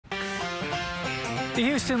The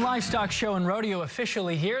Houston Livestock Show and Rodeo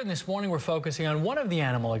officially here, and this morning we're focusing on one of the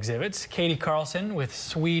animal exhibits. Katie Carlson with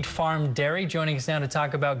Swede Farm Dairy joining us now to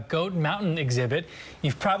talk about Goat Mountain exhibit.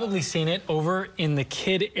 You've probably seen it over in the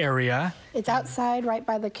kid area. It's outside right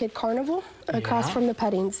by the kid carnival across from the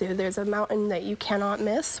petting zoo. There's a mountain that you cannot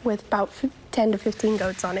miss with about 10 to 15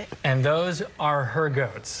 goats on it. And those are her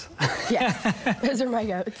goats. Yes, those are my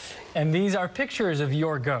goats. And these are pictures of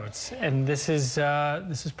your goats. And this is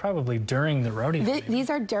probably during the rodeo. These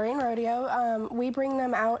are during rodeo. We bring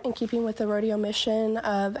them out in keeping with the rodeo mission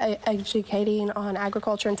of educating on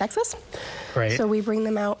agriculture in Texas. Great. So we bring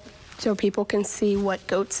them out so people can see what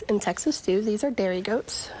goats in Texas do. These are dairy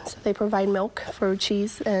goats, so they provide milk for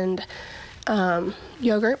cheese and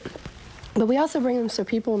yogurt. But we also bring them so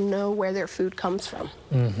people know where their food comes from.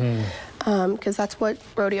 Because that's what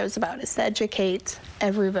rodeo is about, is to educate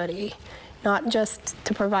everybody, not just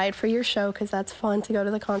to provide for your show, because that's fun to go to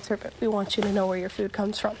the concert, but we want you to know where your food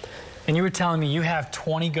comes from. And you were telling me you have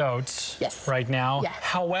 20 goats right now. Yeah.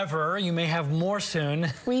 However, you may have more soon.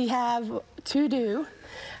 We have 2 due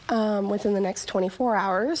within the next 24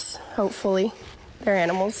 hours, hopefully. They're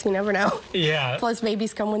animals, you never know. Yeah. Plus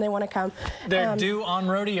babies come when they want to come. They're due on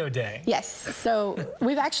rodeo day. Yes, so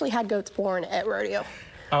we've actually had goats born at rodeo.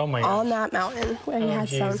 Oh my gosh. On that mountain, we had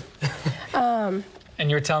some.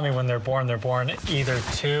 And you're telling me when they're born either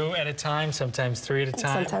 2 at a time, sometimes 3 at a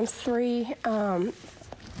time? Sometimes 3.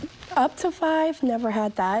 Up to 5, never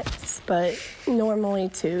had that, but normally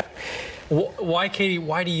 2. Why, Katie,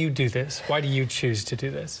 why do you do this? Why do you choose to do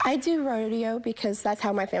this? I do rodeo because that's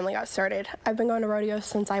how my family got started. I've been going to rodeo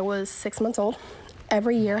since I was 6 months old.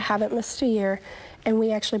 Every year, haven't missed a year. And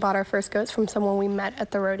we actually bought our first goats from someone we met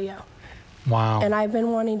at the rodeo. Wow. And I've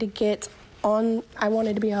been wanting to get on, I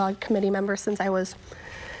wanted to be a committee member since I was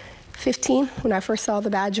 15 when I first saw the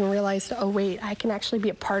badge and realized, oh wait, I can actually be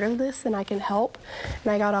a part of this and I can help.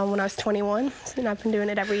 And I got on when I was 21, and I've been doing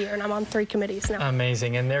it every year, and I'm on 3 committees now.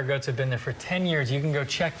 Amazing, and their goats have been there for 10 years. You can go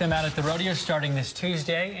check them out at the rodeo starting this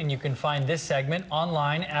Tuesday, and you can find this segment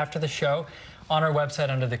online after the show on our website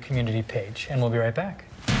under the community page. And we'll be right back.